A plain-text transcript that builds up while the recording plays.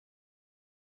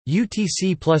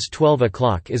UTC plus 12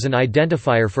 o'clock is an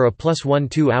identifier for a +1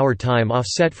 2-hour time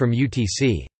offset from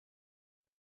UTC.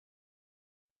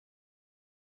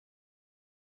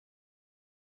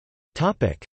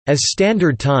 As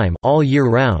standard time all year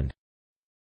round.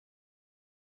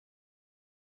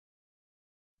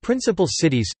 Principal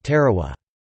cities: Tarawa.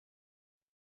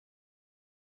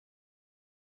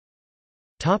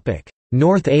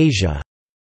 North Asia.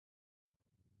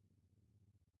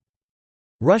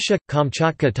 Russia –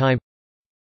 Kamchatka time,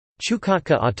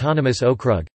 Chukotka Autonomous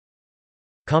Okrug,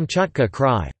 Kamchatka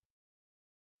Krai.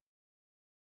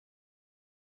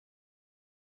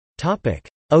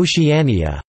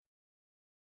 Oceania.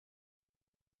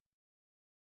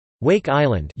 Wake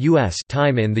Island US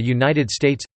time in the United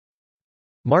States,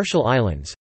 Marshall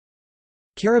Islands,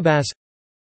 Kiribati,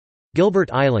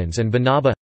 Gilbert Islands and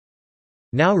Banaba,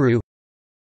 Nauru,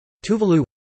 Tuvalu,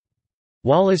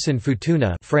 Wallis and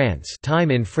Futuna France time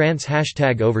in France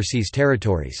 # overseas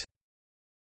territories.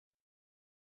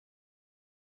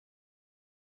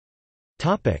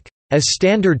 As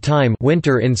standard time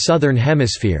winter in Southern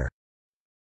Hemisphere.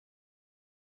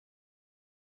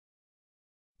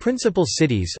 Principal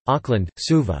cities: Auckland,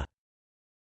 Suva.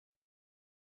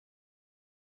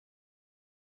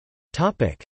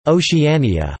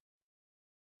 Oceania.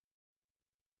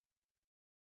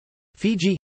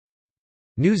 Fiji,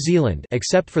 New Zealand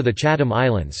except for the Chatham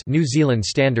Islands, New Zealand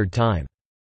Standard Time.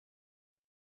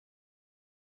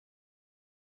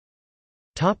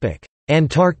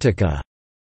 Antarctica.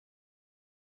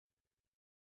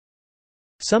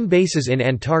 Some bases in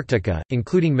Antarctica,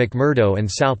 including McMurdo and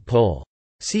South Pole.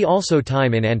 See also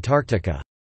time in Antarctica.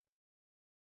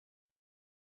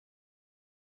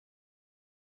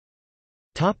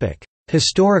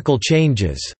 Historical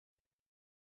changes.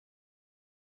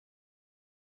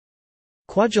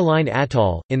 Kwajalein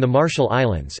Atoll, in the Marshall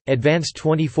Islands, advanced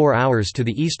 24 hours to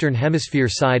the Eastern Hemisphere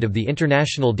side of the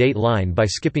International Date Line by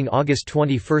skipping August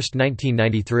 21,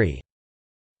 1993.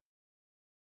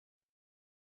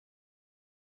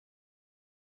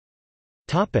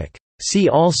 See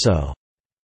also: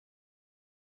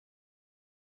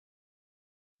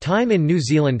 Time in New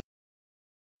Zealand,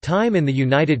 Time in the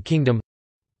United Kingdom,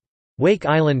 Wake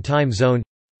Island Time Zone,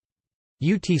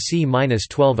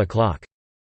 UTC-12 o'clock.